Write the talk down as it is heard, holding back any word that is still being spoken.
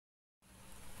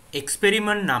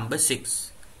Experiment number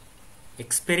 6.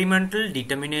 Experimental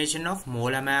determination of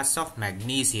molar mass of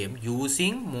magnesium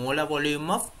using molar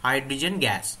volume of hydrogen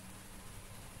gas.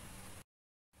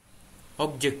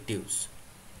 Objectives: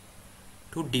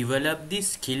 to develop the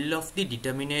skill of the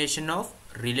determination of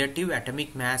relative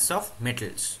atomic mass of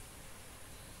metals.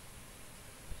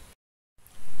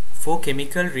 For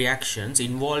chemical reactions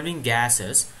involving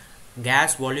gases,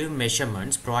 gas volume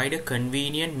measurements provide a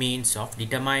convenient means of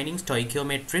determining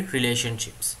stoichiometric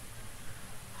relationships.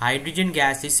 Hydrogen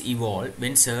gases evolve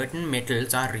when certain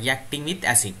metals are reacting with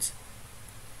acids.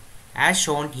 As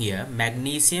shown here,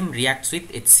 magnesium reacts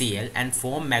with HCl and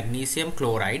form magnesium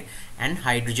chloride and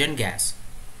hydrogen gas.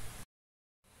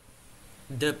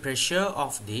 The pressure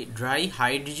of the dry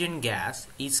hydrogen gas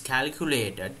is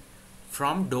calculated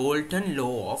from Dalton's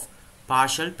law of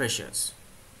partial pressures.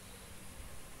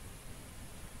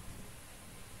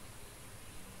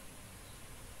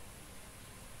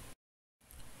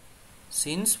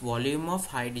 Since volume of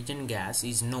hydrogen gas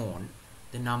is known,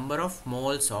 the number of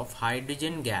moles of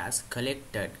hydrogen gas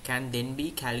collected can then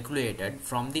be calculated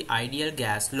from the ideal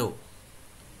gas law.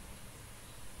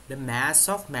 The mass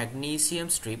of magnesium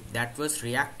strip that was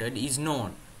reacted is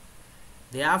known.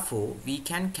 Therefore, we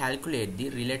can calculate the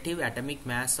relative atomic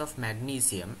mass of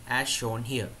magnesium as shown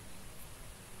here.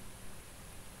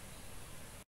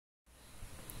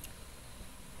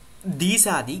 These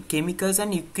are the chemicals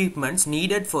and equipments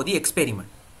needed for the experiment.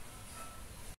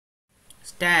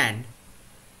 Stand,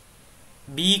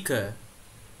 beaker,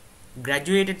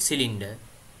 graduated cylinder,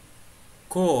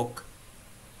 cork,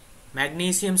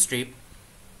 magnesium strip,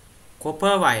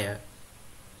 copper wire,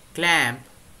 clamp,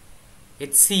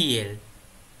 HCl,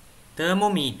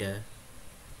 thermometer,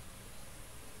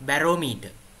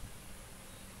 barometer.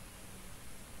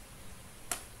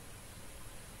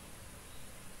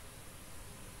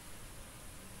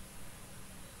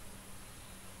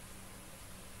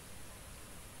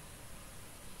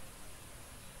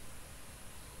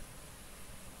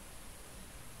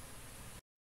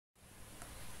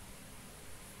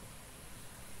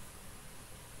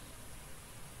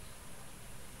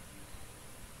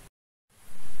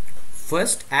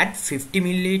 First, add 50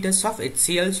 ml of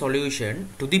HCl solution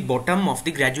to the bottom of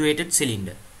the graduated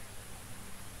cylinder.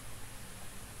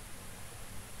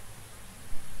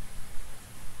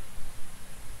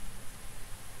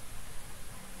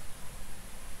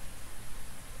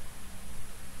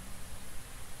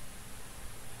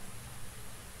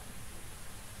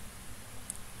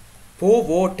 Pour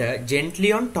water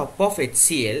gently on top of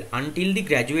HCl until the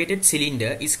graduated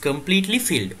cylinder is completely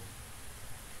filled.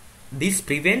 This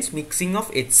prevents mixing of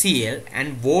HCl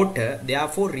and water,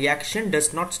 therefore reaction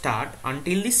does not start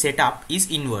until the setup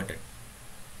is inverted.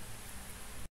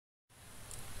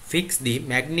 Fix the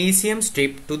magnesium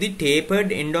strip to the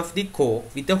tapered end of the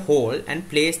cork with a hole and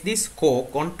place this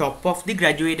cork on top of the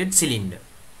graduated cylinder.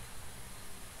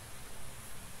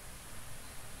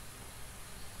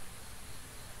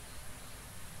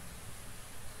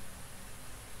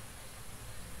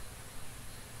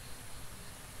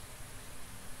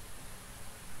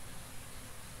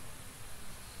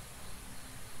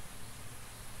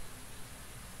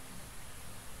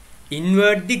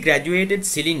 Invert the graduated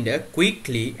cylinder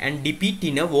quickly and dip it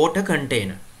in a water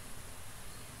container.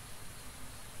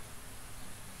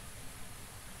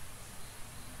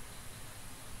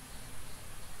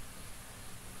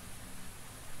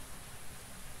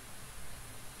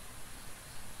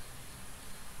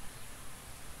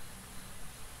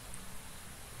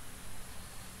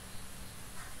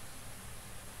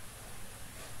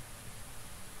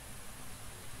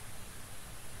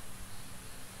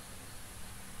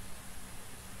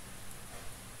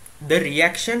 The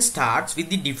reaction starts with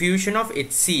the diffusion of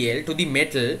HCl to the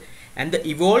metal and the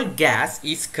evolved gas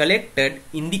is collected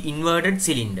in the inverted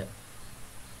cylinder.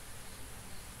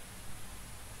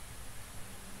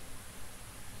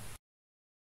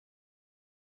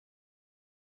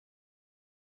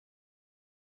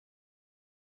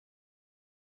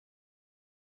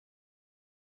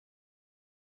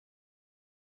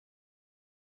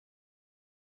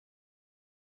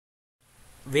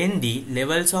 When the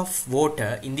levels of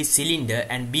water in the cylinder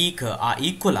and beaker are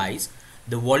equalized,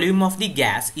 the volume of the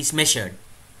gas is measured.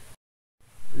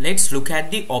 Let's look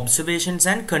at the observations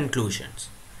and conclusions.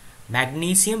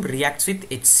 Magnesium reacts with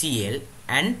HCl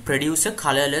and produces a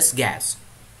colorless gas.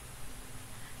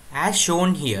 As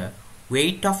shown here,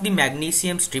 weight of the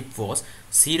magnesium strip was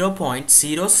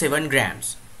 0.07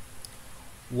 grams.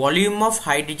 Volume of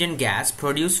hydrogen gas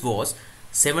produced was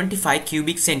 75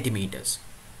 cubic centimeters.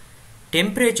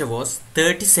 Temperature was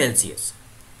 30 Celsius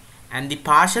and the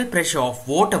partial pressure of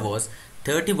water was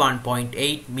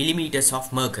 31.8 millimeters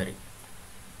of mercury.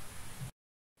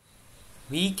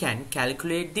 We can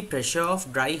calculate the pressure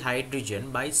of dry hydrogen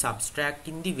by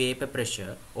subtracting the vapor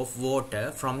pressure of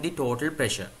water from the total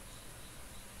pressure.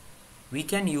 We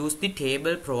can use the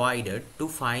table provided to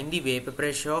find the vapor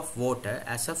pressure of water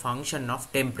as a function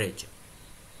of temperature.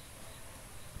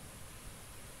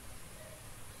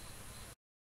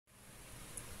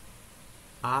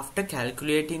 After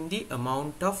calculating the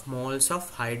amount of moles of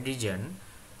hydrogen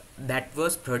that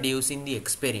was produced in the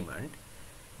experiment,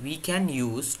 we can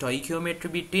use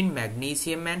stoichiometry between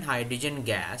magnesium and hydrogen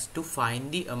gas to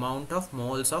find the amount of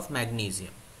moles of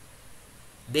magnesium.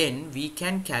 Then we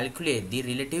can calculate the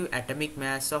relative atomic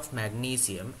mass of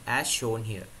magnesium as shown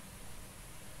here.